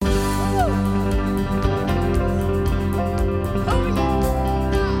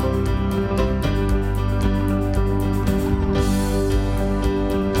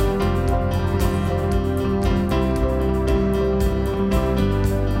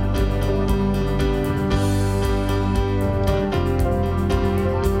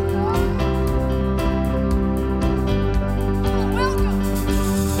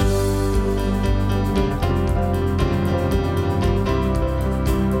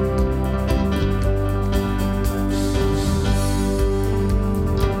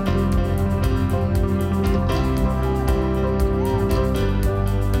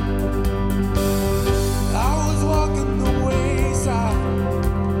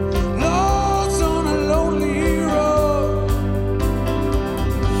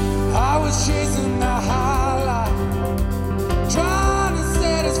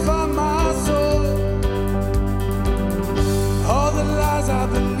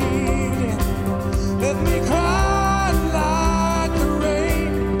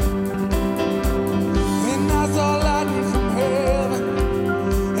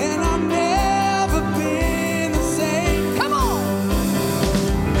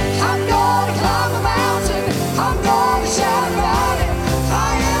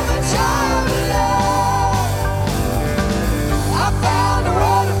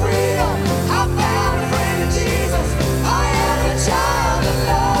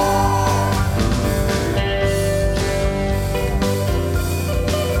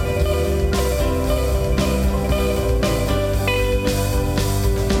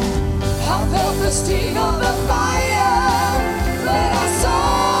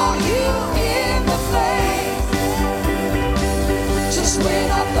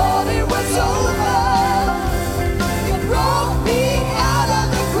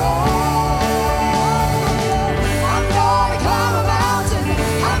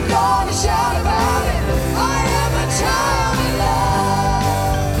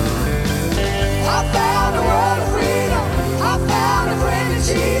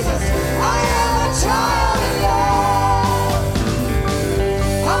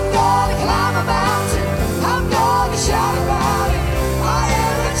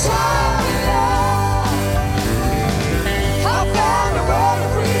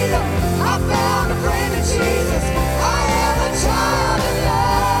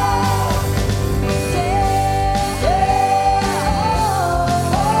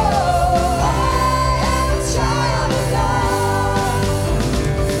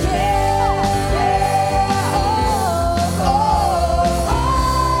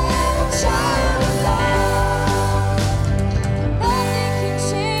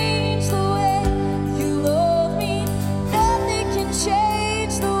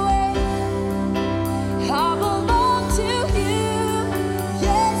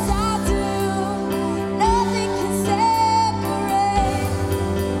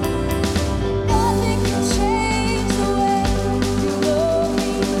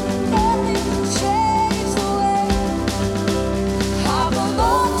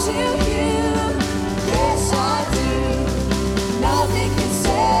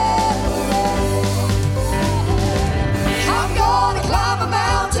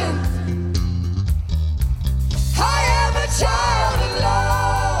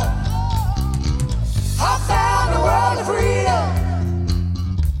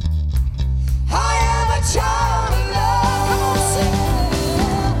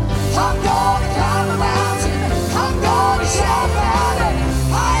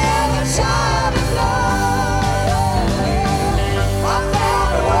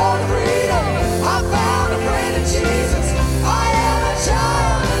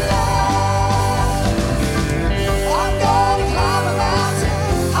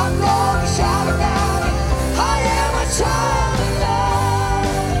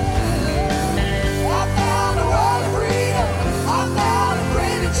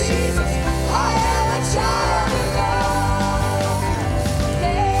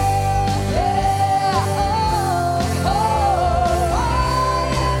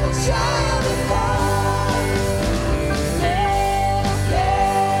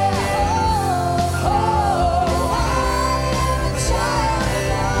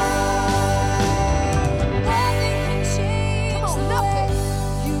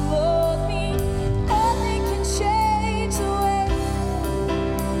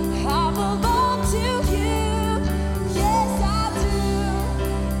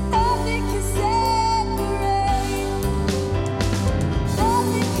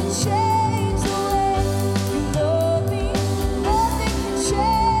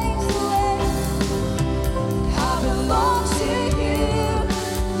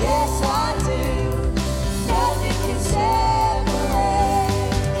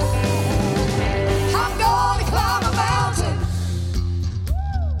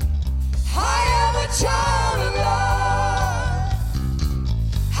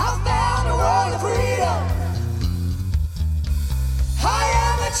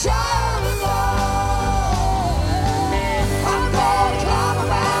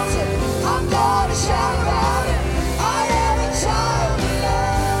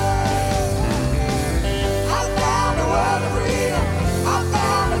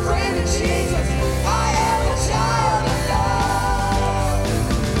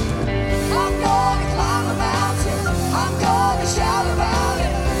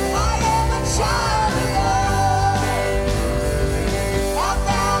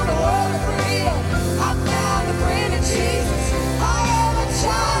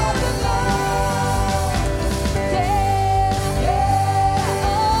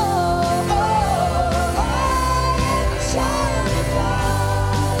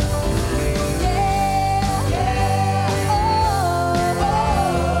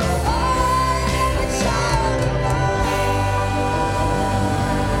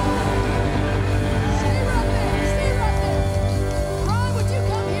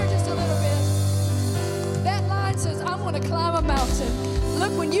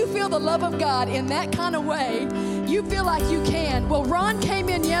feel the love of God in that kind of way, you feel like you can. Well, Ron came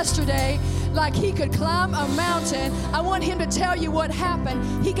in yesterday like he could climb a mountain. I want him to tell you what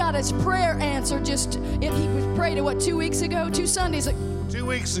happened. He got his prayer answered he was prayed, 2 weeks ago? 2 Sundays ago? 2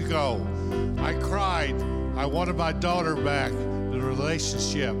 weeks ago, I cried. I wanted my daughter back, the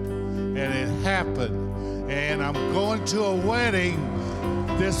relationship, and it happened. And I'm going to a wedding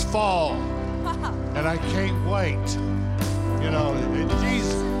this fall, and I can't wait. And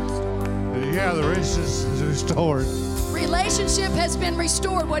Jesus, the relationship is restored. Relationship has been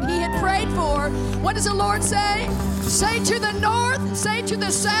restored. What he had prayed for. What does the Lord say? Say to the north, say to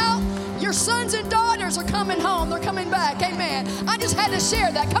the south, your sons and daughters are coming home. They're coming back. Amen. I just had to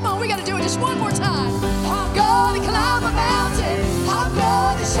share that. Come on, we got to do it just one more time. I'm going to climb a mountain. I'm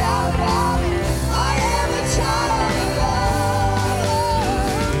going to shout about it. I am a child of love.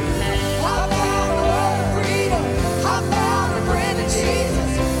 I found a word of freedom. I found a friend in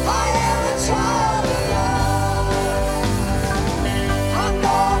Jesus. I am a child of love. I'm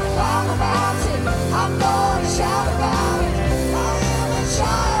going to climb a mountain. I'm going to shout about it. I am a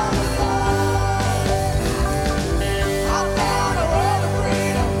child of love. I found a word of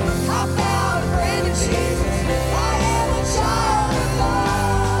freedom. I found a friend in Jesus. I am a child of love.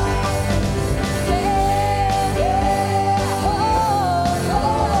 Yeah, yeah, oh,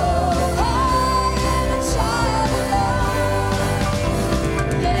 oh, I am a child of love.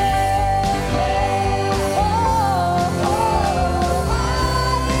 Yeah, yeah, oh, oh, I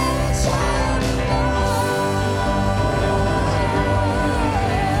am a child of love.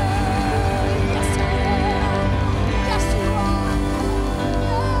 Yes, I am. Yes, you are.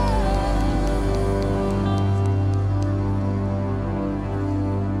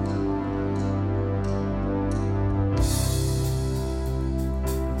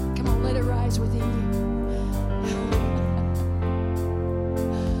 Come on, let it rise within you.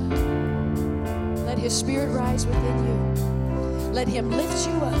 Let his spirit rise within you. Let him lift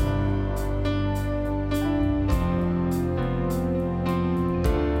you up.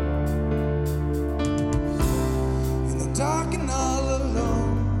 In the dark and all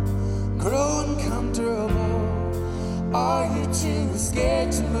alone, growing comfortable. Are you too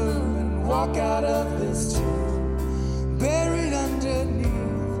scared to move and walk out of this tomb? Buried underneath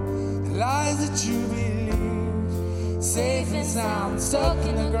the lies that you believe. Safe and sound, stuck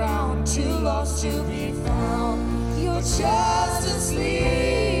in the ground, too lost to be found. You're just asleep,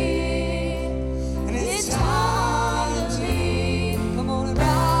 and it's time to leave. Come on and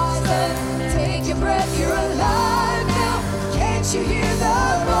rise up, take your breath, you're alive now. Can't you hear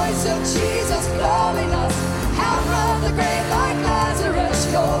the voice of Jesus calling us out of the grave like Lazarus?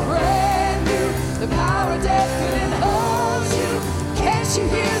 You're brand new, the power of death couldn't hold you. Can't you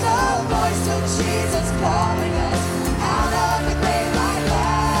hear the voice of Jesus calling us out of the grave like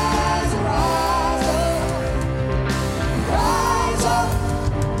Lazarus? Rise up,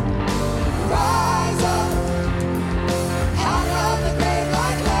 rise up, out of the grave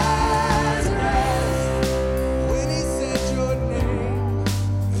like Lazarus. When he said your name,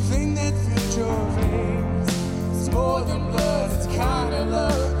 the thing that filled your veins, it's more than blood, it's kind of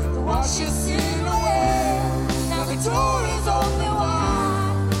love. The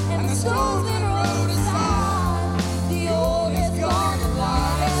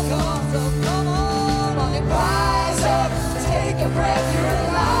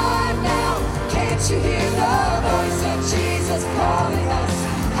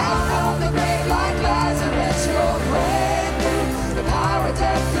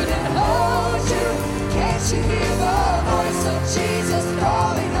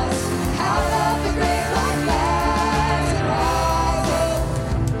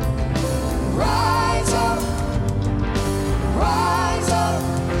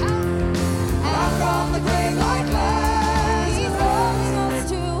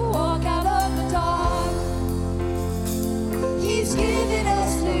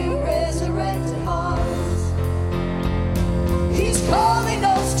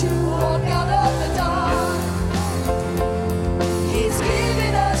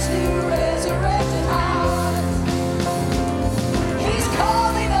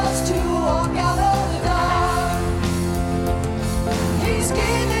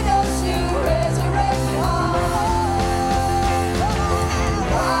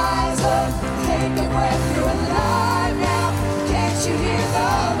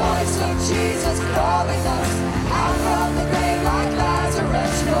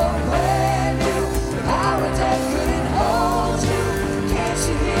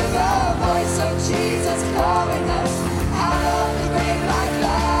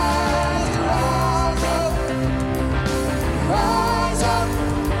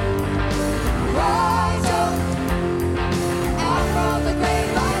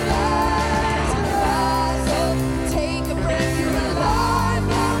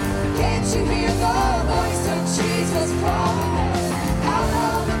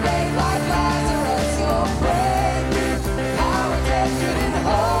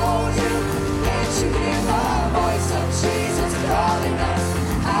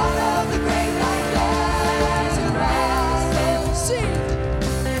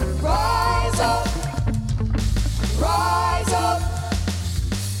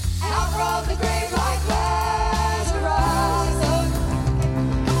the grave like Lazarus.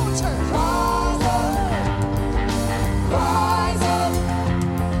 Come on, church. Rise up. Rise up.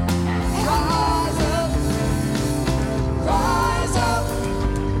 Rise up. Rise up.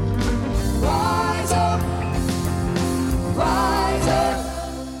 Rise up. Rise up.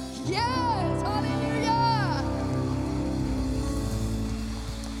 Yes, hallelujah.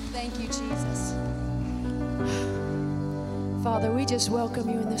 Thank you, Jesus. Father, we just welcome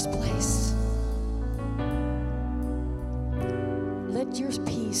you in this place. Let your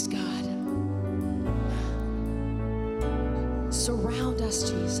peace, God, surround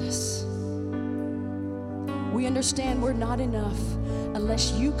us, Jesus. We understand we're not enough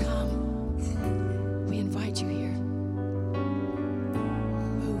unless you come. We invite you here.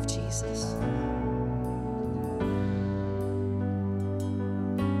 Move, Jesus.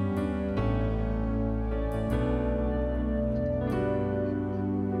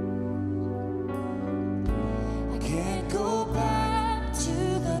 I can't go back to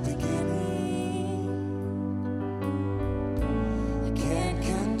the beginning. I can't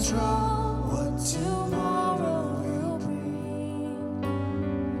control what tomorrow will bring.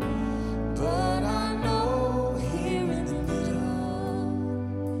 But I know here in the middle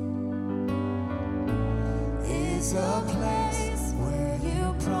is a place where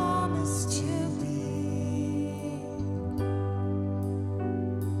you promised to be.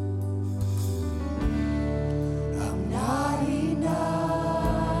 I'm not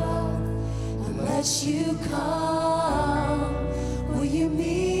enough unless you come. Will you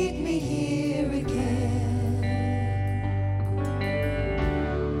meet me here again?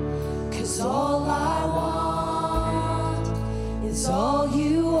 'Cause all I want is all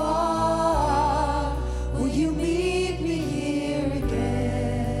you are. Will you meet me here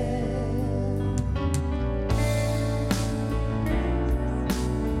again?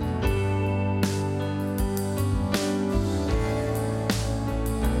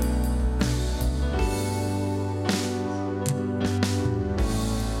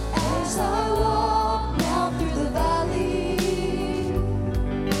 As I walk now through the valley,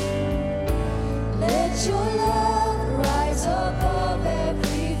 let your love rise above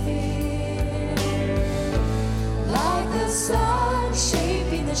every fear. Like the sun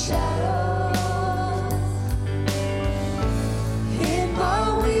shaping the shadows, in my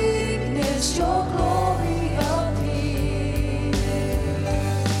weakness your glory appears.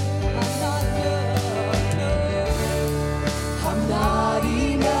 I'm not enough. I'm not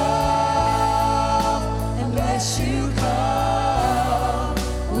enough unless you come.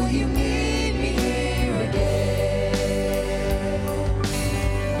 Will you meet me here again?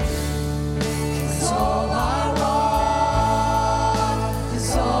 'Cause all I want is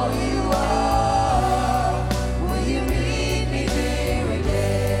all you are. Will you meet me here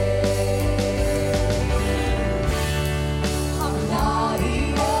again?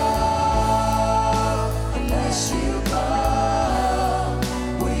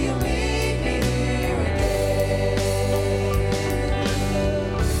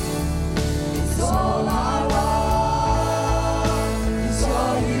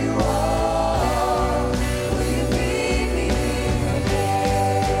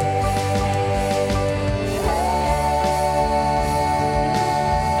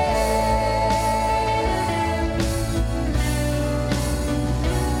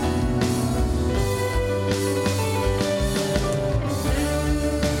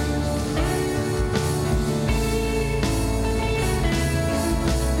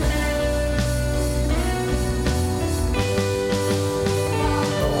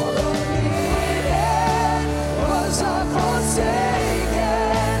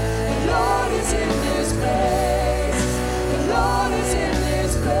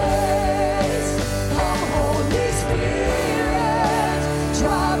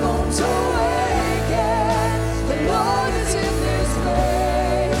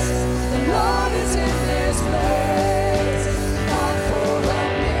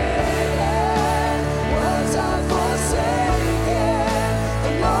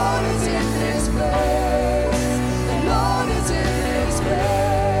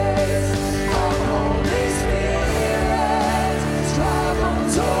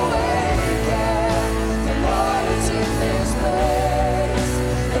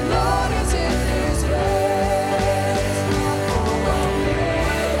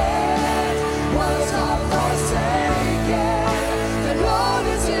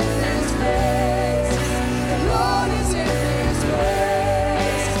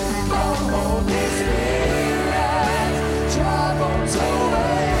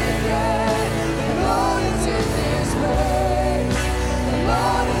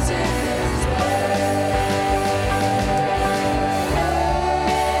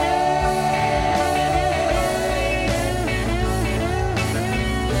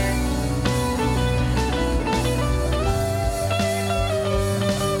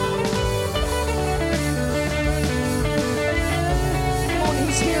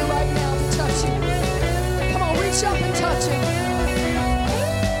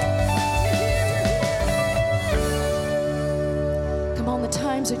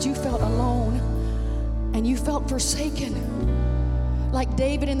 times that you felt alone and you felt forsaken. Like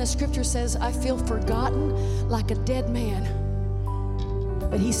David in the scripture says, I feel forgotten like a dead man.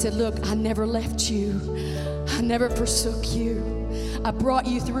 But he said, look, I never left you. I never forsook you. I brought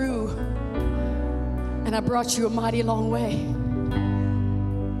you through, and I brought you a mighty long way.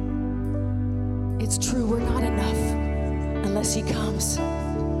 It's true, we're not enough unless he comes.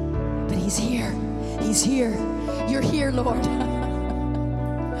 But he's here. He's here. You're here, Lord.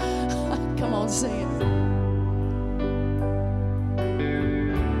 Come on, sing it.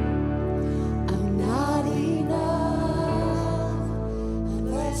 I'm not enough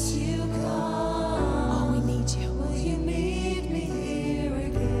unless you come. Oh, we need you. Will you meet me here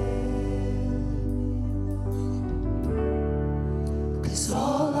again? 'Cause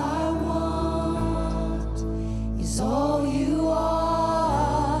all I want is all you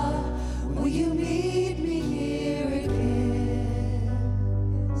are. Will you meet me here again?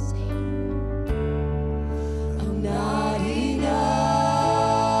 I'm not enough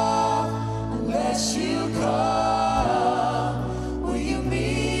unless you come. Will you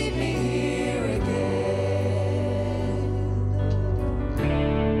meet me here again?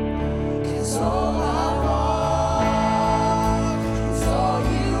 'Cause all I want is all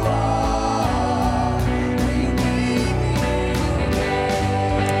you are. Will you meet me here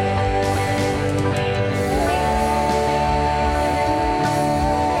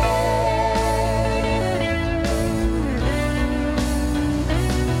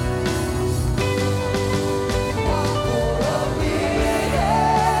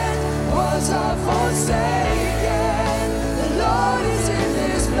was I forsaken? The Lord is in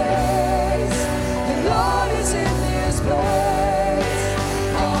this place. The Lord is in this place.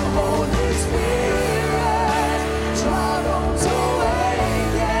 Our Holy Spirit, dry bones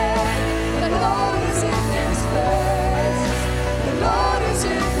awaken. The Lord is in this place. The Lord is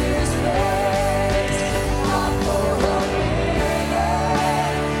in this place. Not for a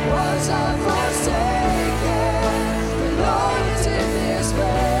minute was I forsaken. The Lord is in this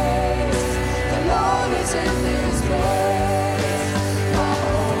place. The Lord is in this place. My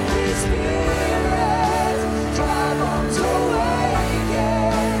Holy Spirit, dry bones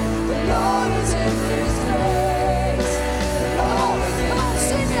awaken. The Lord is in this place. The Lord is in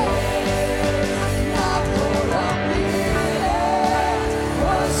this place. Not for a minute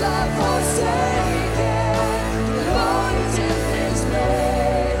was I forsaken. The Lord is in this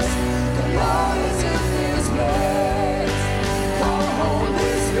place. The Lord is in this place. Come,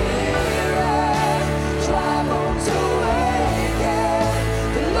 Holy Spirit, dry bones awaken.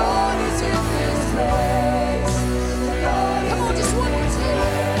 The Lord is in this place. The Lord Come on, just one more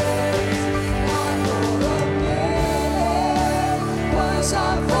Not for a minute was I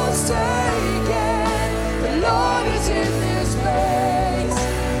forsaken. The Lord is in this place.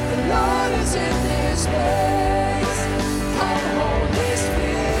 The Lord is in this place. Come, Holy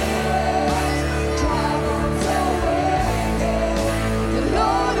Spirit, dry bones awaken. The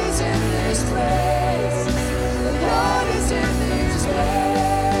Lord is in this place. The Lord is in this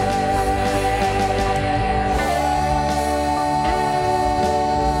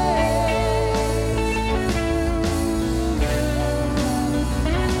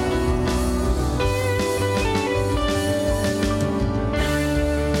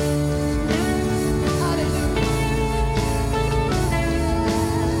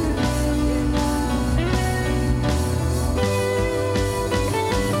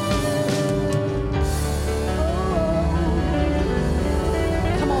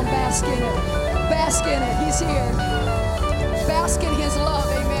Come on, bask in it. Bask in it. He's here. Bask in his love.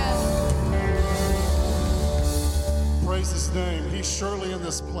 Amen. Praise his name. He's surely in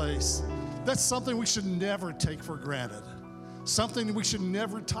this place. That's something we should never take for granted. Something we should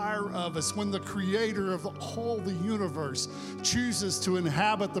never tire of is when the creator of all the universe chooses to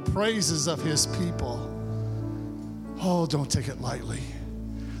inhabit the praises of his people. Oh, don't take it lightly.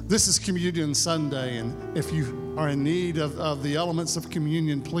 This is Communion Sunday, and if you are in need of the elements of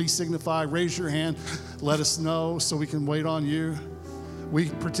communion, please signify, raise your hand, let us know so we can wait on you. We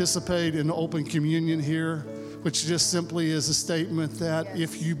participate in open communion here, which just simply is a statement that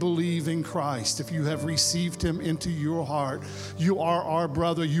if you believe in Christ, if you have received him into your heart, you are our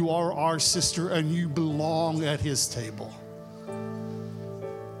brother, you are our sister, and you belong at his table.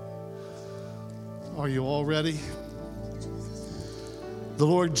 Are you all ready? The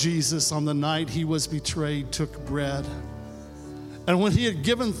Lord Jesus, on the night he was betrayed, took bread. And when he had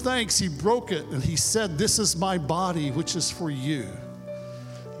given thanks, he broke it, and he said, "This is my body, which is for you.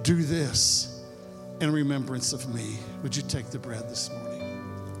 Do this in remembrance of me." Would you take the bread this morning?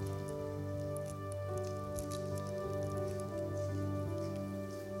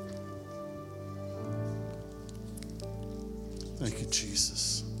 Thank you,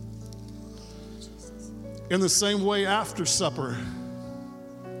 Jesus. In the same way, after supper,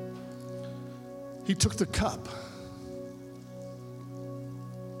 he took the cup.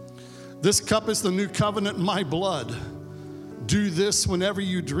 This cup is the new covenant in my blood. Do this whenever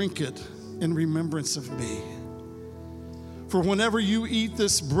you drink it in remembrance of me. For whenever you eat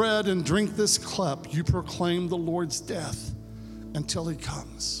this bread and drink this cup, you proclaim the Lord's death until he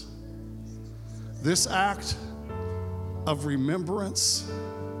comes. This act of remembrance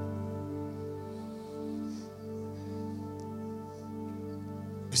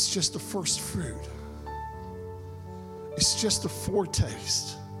is just the first fruit. It's just a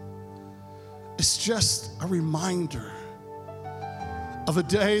foretaste. It's just a reminder of a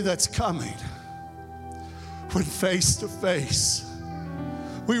day that's coming when face to face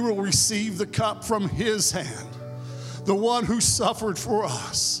we will receive the cup from his hand, the one who suffered for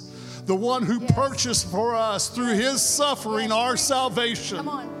us, the one who purchased for us through his suffering our salvation, Come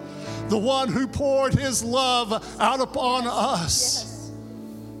on. the one who poured his love out upon us. Yes.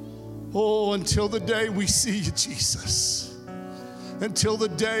 Oh, until the day we see you, Jesus. Until the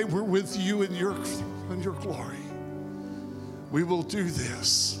day we're with you in your glory. We will do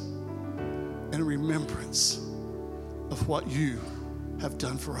this in remembrance of what you have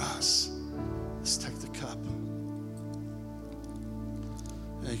done for us. Let's take the cup.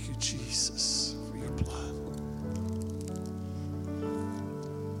 Thank you, Jesus, for your blood.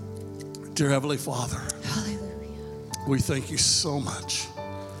 Dear Heavenly Father, Hallelujah. we thank you so much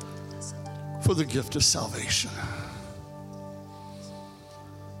for the gift of salvation,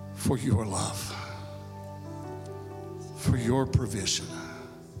 for your love, for your provision,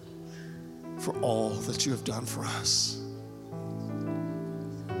 for all that you have done for us,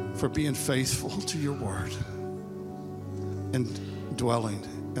 for being faithful to your word and dwelling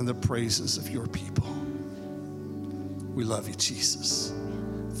in the praises of your people. We love you, Jesus.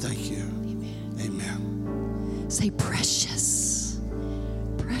 Thank you. Amen. Amen. Say precious.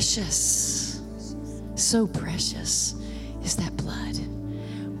 Precious. So precious is that blood.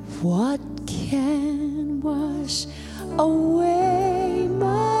 What can wash away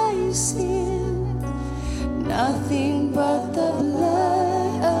my sin? Nothing but the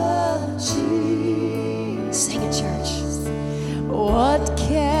blood of Jesus. Sing it, church. What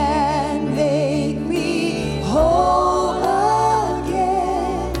can make me whole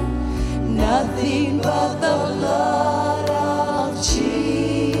again? Nothing but the blood of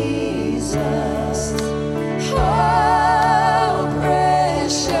Jesus. How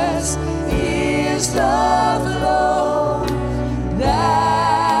precious is the flow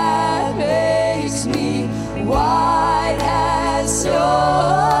that makes me white as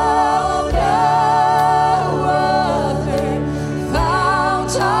snow. No other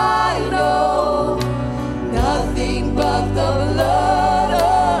fount I know, nothing but the blood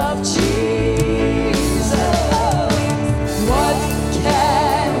of Jesus. What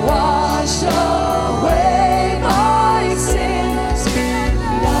can wash away my sins?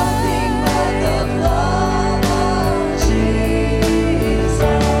 Nothing but the blood of Jesus.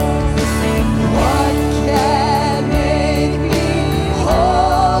 What can make me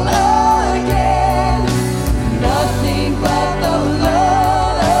whole again? Nothing but the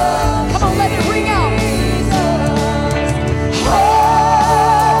blood of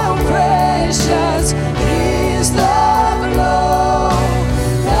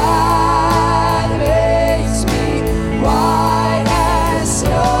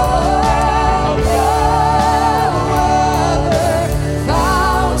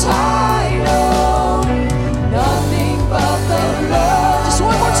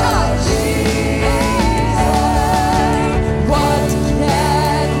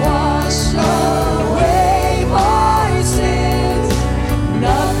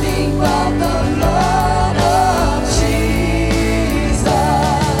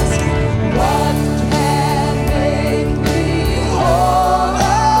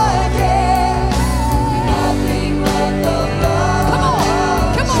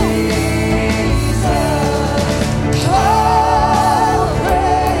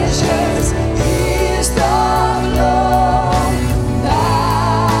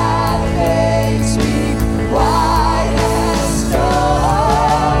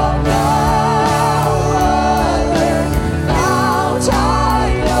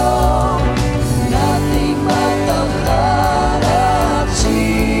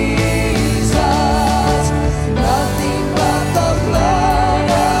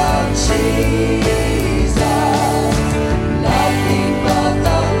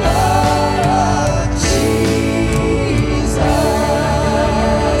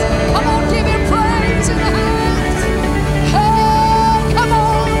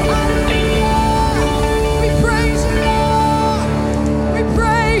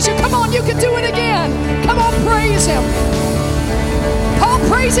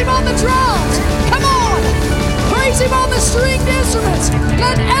Praise Him on the drums. Come on. Praise Him on the stringed instruments.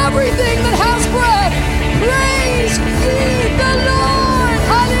 Let everything that has breath praise ye the Lord.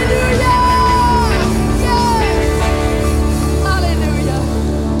 Hallelujah. Yes. Hallelujah.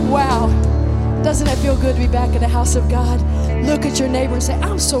 Wow. Doesn't it feel good to be back in the house of God? Look at your neighbor and say,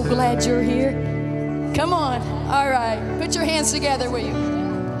 I'm so glad you're here. Come on. All right. Put your hands together, will you?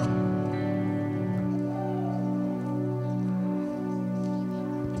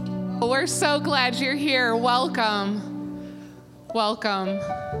 We're so glad you're here. Welcome. Welcome.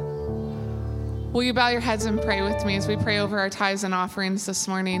 Will you bow your heads and pray with me as we pray over our tithes and offerings this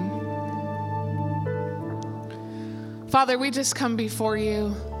morning? Father, we just come before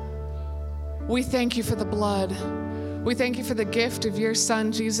you. We thank you for the blood. We thank you for the gift of your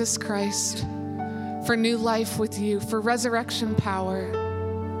Son, Jesus Christ, for new life with you, for resurrection power.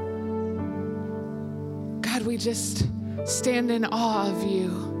 God, we just stand in awe of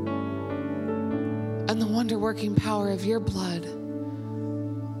you and the wonder-working power of your blood.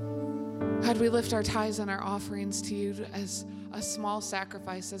 God, we lift our tithes and our offerings to you as a small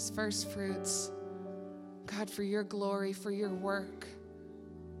sacrifice, as first fruits. God, for your glory, for your work,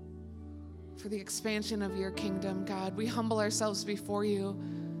 for the expansion of your kingdom, God. We humble ourselves before you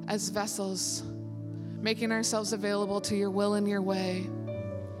as vessels, making ourselves available to your will and your way,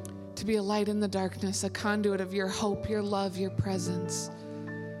 to be a light in the darkness, a conduit of your hope, your love, your presence.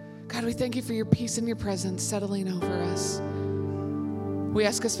 God, we thank you for your peace and your presence settling over us. We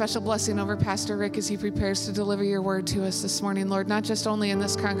ask a special blessing over Pastor Rick as he prepares to deliver your word to us this morning, Lord, not just only in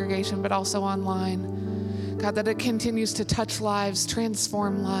this congregation, but also online. God, that it continues to touch lives,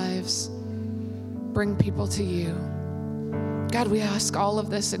 transform lives, bring people to you. God, we ask all of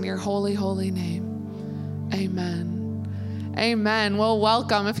this in your holy, holy name. Amen. Amen. Well,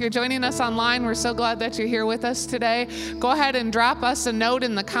 welcome. If you're joining us online, we're so glad that you're here with us today. Go ahead and drop us a note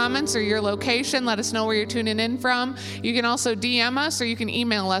in the comments or your location. Let us know where you're tuning in from. You can also DM us or you can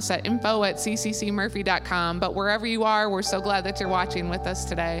email us at info@cccmurphy.com. But wherever you are, we're so glad that you're watching with us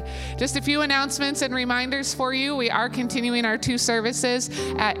today. Just a few announcements and reminders for you. We are continuing our 2 services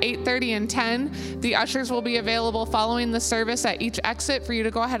at 8:30 and 10. The ushers will be available following the service at each exit for you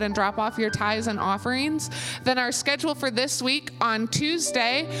to go ahead and drop off your tithes and offerings. Then our schedule for this week on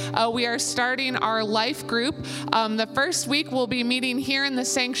Tuesday, we are starting our life group. The first week we'll be meeting here in the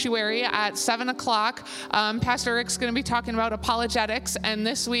sanctuary at 7 o'clock. Pastor Rick's going to be talking about apologetics, and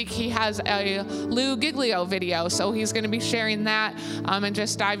this week he has a Lou Giglio video, so he's going to be sharing that and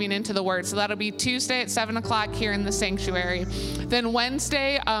just diving into the word. So that'll be Tuesday at 7 o'clock here in the sanctuary. Then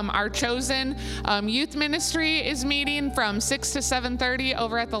Wednesday, our Chosen youth ministry is meeting from 6 to 7:30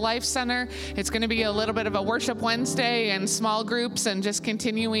 over at the Life Center. It's going to be a little bit of a worship Wednesday and small groups and just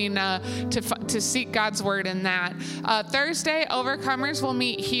continuing to seek God's word in that. Thursday, Overcomers will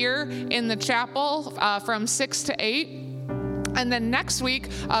meet here in the chapel from 6 to 8. And then next week,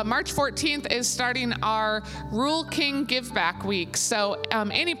 March 14th is starting our Rural King Give Back Week. So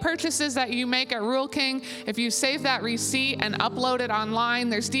any purchases that you make at Rural King, if you save that receipt and upload it online,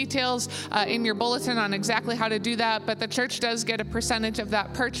 there's details in your bulletin on exactly how to do that. But the church does get a percentage of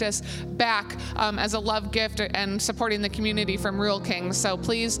that purchase back as a love gift and supporting the community from Rural King. So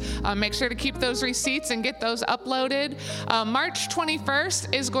please make sure to keep those receipts and get those uploaded. March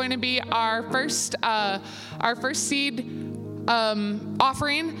 21st is going to be our first seed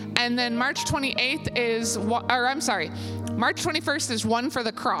offering, and then March 28th is, March 21st is One for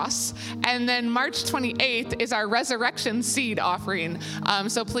the Cross, and then March 28th is our Resurrection Seed offering.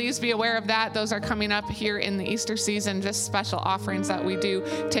 So please be aware of that. Those are coming up here in the Easter season, just special offerings that we do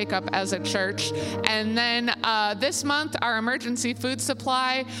take up as a church. And then this month, our emergency food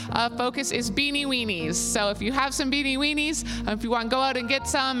supply focus is Beanie Weenies. So if you have some Beanie Weenies, if you want to go out and get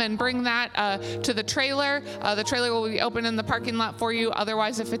some and bring that to the trailer will be open in the parking lot for you.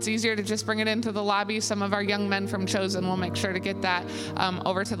 Otherwise, if it's easier to just bring it into the lobby, some of our young men from Chosen will make sure to get that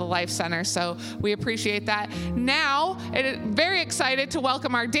over to the Life Center. So we appreciate that. Now, very excited to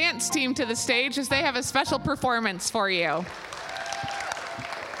welcome our dance team to the stage as they have a special performance for you.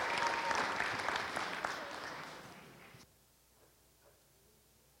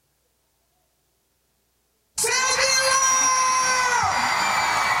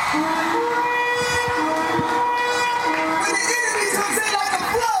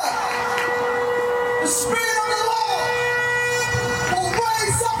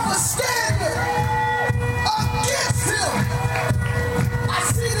 I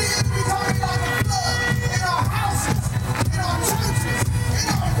see the enemy coming like a flood in our houses, in our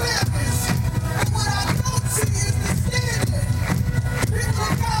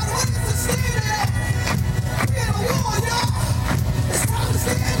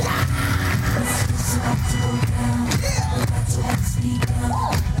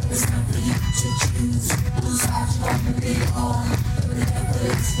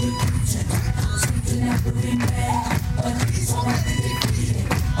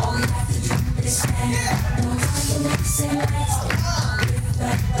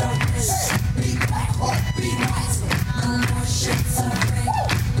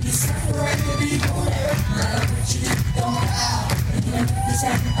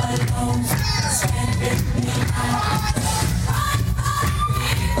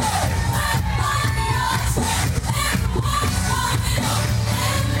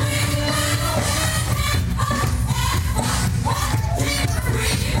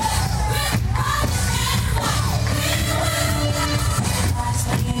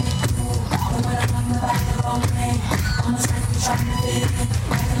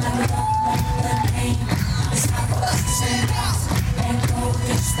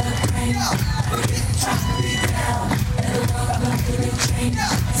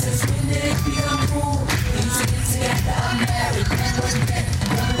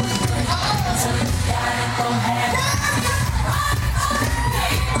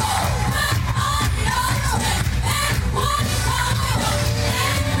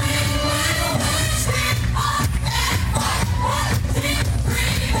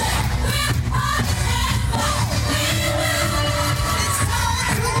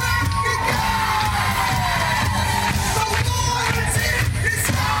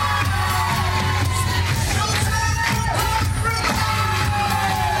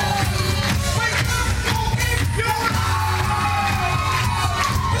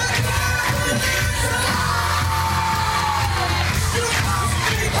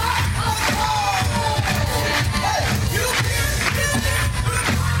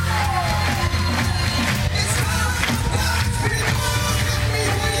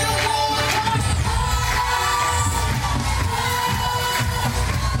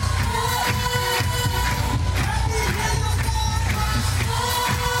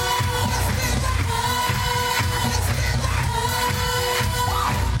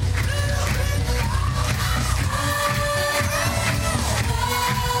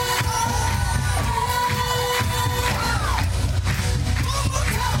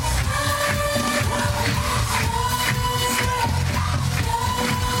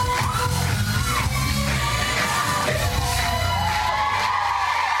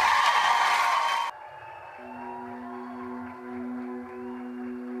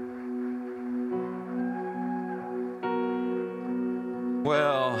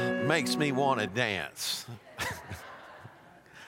Well, makes me want to dance.